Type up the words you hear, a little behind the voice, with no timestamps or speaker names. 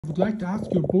would like to ask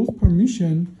your both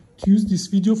permission to use this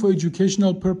video for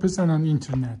educational purpose and on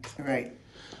internet. Right.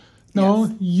 Now,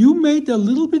 Yes. you made a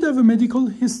little bit of a medical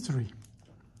history.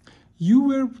 You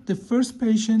were the first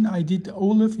patient I did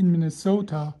OLLIF in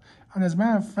Minnesota, and as a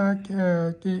matter of fact,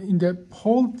 in the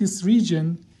whole this region,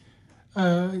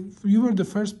 you were the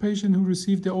first patient who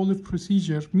received the OLLIF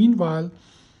procedure. Meanwhile,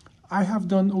 I have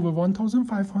done over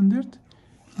 1,500.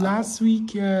 Last week,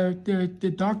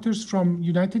 the doctors from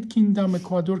United Kingdom,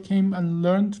 Ecuador came and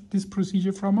learned this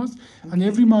procedure from us. Okay. And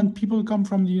every month, people come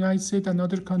from the United States and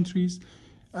other countries.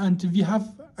 And we have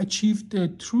achieved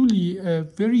truly a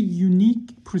very unique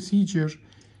procedure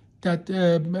that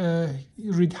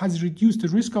has reduced the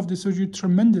risk of the surgery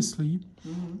tremendously.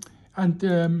 Mm-hmm. And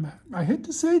I hate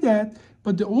to say that,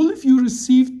 but the OLLIF you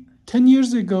received 10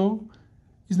 years ago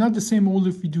is not the same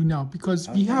OLLIF we do now, because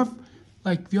we have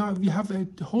a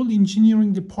whole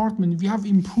engineering department. We have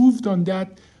improved on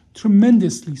that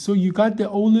tremendously. So you got the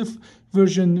OLLIF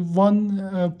version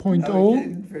 1.0.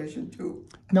 No, version 2.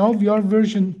 Now we are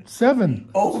version 7.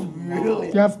 Oh,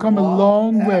 really? We have come a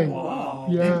long way. Wow.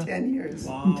 Yeah. In 10 years.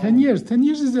 Wow. In 10 years. 10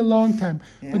 years is a long time.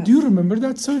 Yes. But do you remember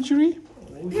that surgery?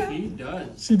 Oh, she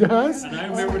does. She does? And I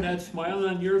remember that smile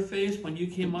on your face when you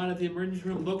came out of the emergency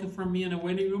room looking for me in the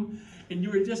waiting room, and you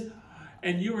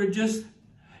were just,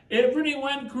 everything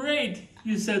went great,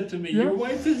 you said to me. Yeah. Your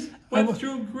wife went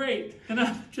through great, and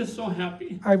I'm just so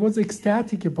happy. I was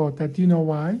ecstatic about that. Do you know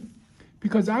why?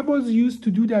 Because I was used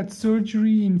to do that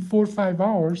surgery in 4 or 5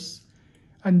 hours,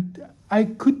 and I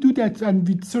could do that and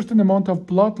with certain amount of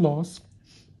blood loss.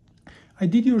 I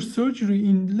did your surgery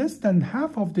in less than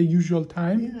half of the usual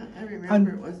time. Yeah, I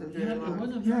remember. It wasn't very long. It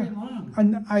wasn't very long. And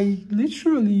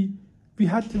we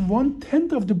had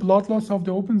 1/10 of the blood loss of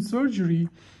the open surgery.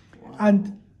 Wow. And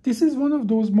this is one of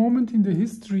those moments in the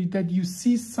history that you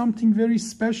see something very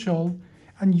special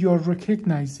and you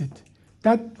recognize it.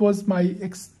 That was my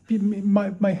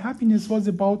happiness was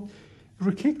about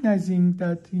recognizing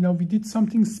that, we did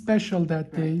something special that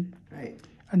day. Right.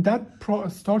 And that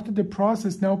started the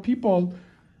process. Now people,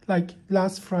 like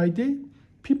last Friday,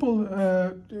 people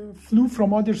flew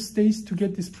from other states to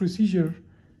get this procedure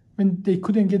when they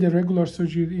couldn't get a regular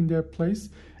surgery in their place.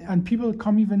 Yeah. And people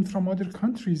come even from other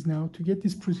countries now to get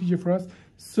this procedure for us.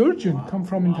 Surgeons come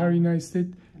from entire United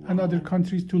States and other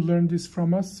countries to learn this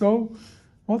from us. So,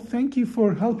 well, thank you for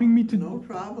helping me to... No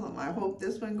problem. I hope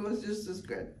this one goes just as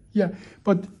good. Yeah,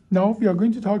 but now we are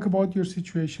going to talk about your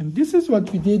situation. This is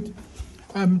what we did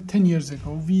 10 years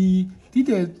ago. We did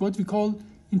what we call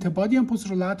interbody and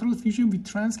posterolateral fusion with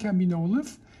transcambing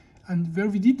OLLIF, and where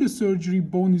we did the surgery,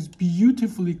 bone is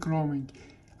beautifully growing.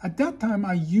 At that time,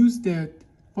 I used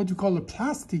what we call a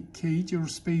plastic cage or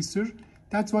spacer.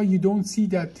 That's why you don't see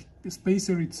that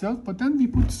spacer itself. But then we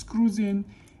put screws in,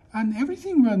 and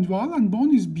everything went well, and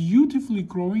bone is beautifully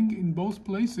growing in both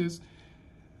places.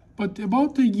 But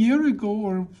about a year ago,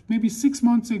 or maybe 6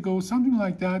 months ago, something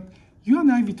like that, you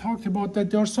and I, we talked about that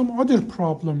there are some other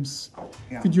problems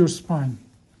with your spine.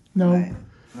 Now,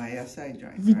 my SI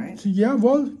joint, right? Yeah,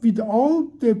 well, with all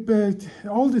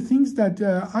the things that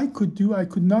I could do, I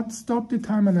could not stop the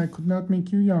time and I could not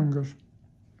make you younger.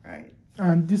 Right.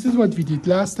 And this is what we did.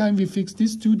 Last time we fixed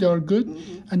these two, they are good.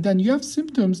 Mm-hmm. And then you have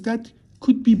symptoms that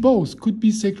could be both. Could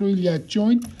be sacroiliac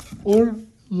joint or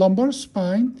lumbar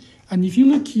spine. And if you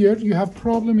look here, you have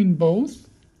problem in both.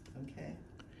 Okay.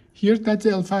 Here, that's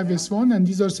the L5S1, and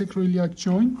these are sacroiliac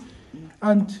joint.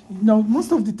 And now,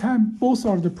 most of the time, both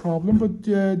are the problem, but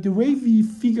the way we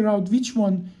figure out which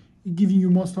one is giving you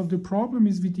most of the problem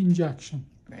is with injection.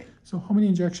 Right. So how many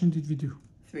injections did we do?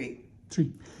 3.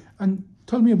 3. And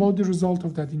tell me about the result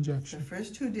of that injection. The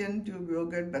first 2 didn't do real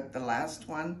good, but the last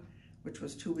one, which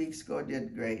was 2 weeks ago,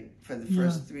 did great for the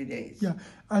first 3 days. Yeah,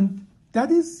 and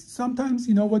that is sometimes,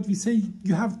 what we say,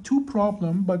 you have 2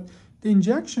 problems, but the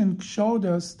injection showed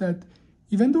us that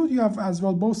even though you have as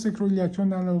well both sacroiliac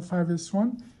joint and L5S1,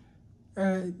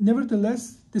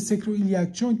 nevertheless, the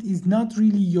sacroiliac joint is not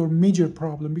really your major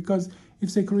problem, because if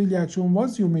sacroiliac joint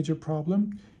was your major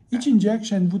problem, each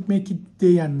injection would make it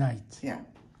day and night. Yeah.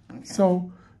 Okay.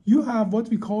 So you have what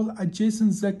we call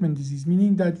adjacent segment disease,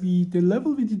 meaning that the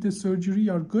level we did the surgery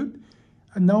are good,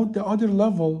 and now the other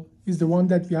level is the one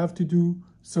that we have to do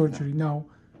surgery. Now,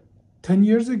 10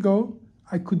 years ago,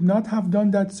 I could not have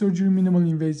done that surgery minimally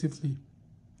invasively.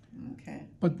 Okay.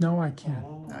 But now I can.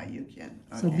 Now you can.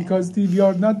 Okay. So because we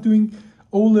are not doing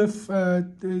OLLIF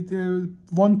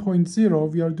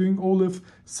 1.0, we are doing OLLIF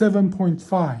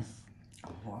 7.5.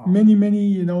 Wow. Many,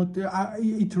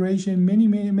 iteration,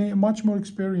 much more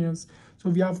experience. So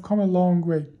we have come a long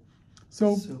way.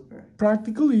 So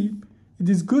practically, it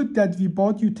is good that we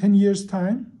bought you 10 years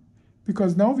time,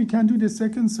 because now we can do the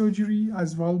second surgery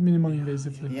as well, minimally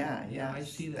invasively. Yeah, I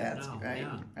see that that's now. right.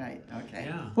 Yeah. Right. Okay.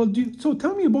 Yeah. Well, so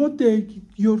tell me about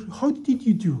how did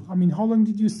you do? I mean, how long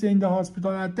did you stay in the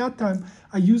hospital? At that time,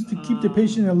 I used to keep the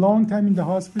patient a long time in the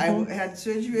hospital. I had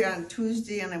surgery on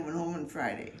Tuesday and I went home on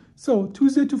Friday. So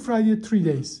Tuesday to Friday, 3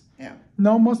 days. Yeah.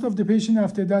 Now most of the patient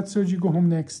after that surgery go home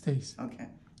next days. Okay.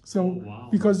 So wow.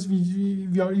 because we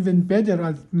are even better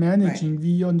at managing,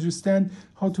 we understand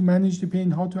how to manage the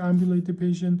pain, how to ambulate the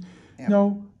patient. Yeah. Now,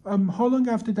 how long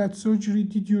after that surgery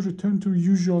did you return to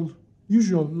usual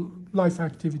life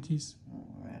activities? Oh,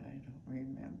 right, I don't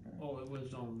remember. Oh, it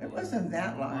was It wasn't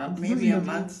that long. month. Maybe a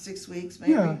month, 6 weeks,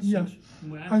 maybe. Yeah.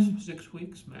 Max, 6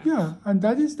 weeks max. Yeah, and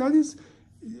that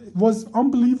was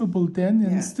unbelievable then,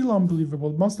 and Yeah. still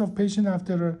unbelievable. Most of patients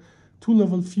after a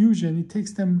 2-level fusion, it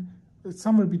takes them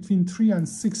somewhere between 3 and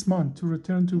 6 months to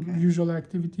return to usual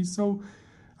activities. So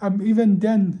even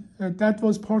then, that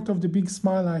was part of the big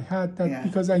smile I had,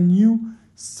 because I knew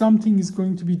something is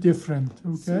going to be different.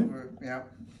 Okay. Super, yeah.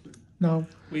 Now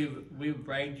We've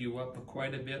bragged you up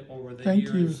quite a bit over the thank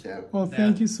years. you. Well,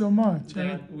 thank you so much.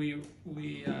 That we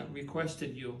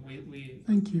requested you.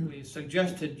 Thank you. We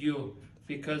suggested you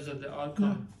because of the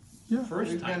outcome. Yeah.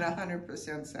 First We've been time.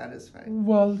 100% satisfied.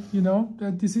 Well,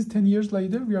 that this is 10 years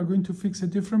later. We are going to fix a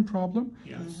different problem.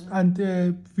 Yes. And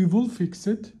we will fix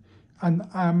it. And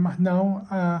now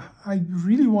I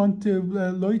really want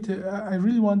I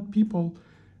really want people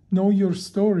know your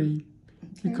story,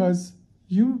 because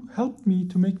you helped me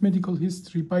to make medical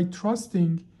history by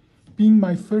trusting being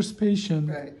my first patient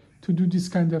to do this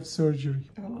kind of surgery.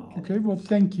 Oh, Okay, well,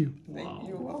 thank you.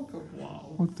 you're welcome.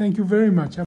 Wow. Well, thank you very much.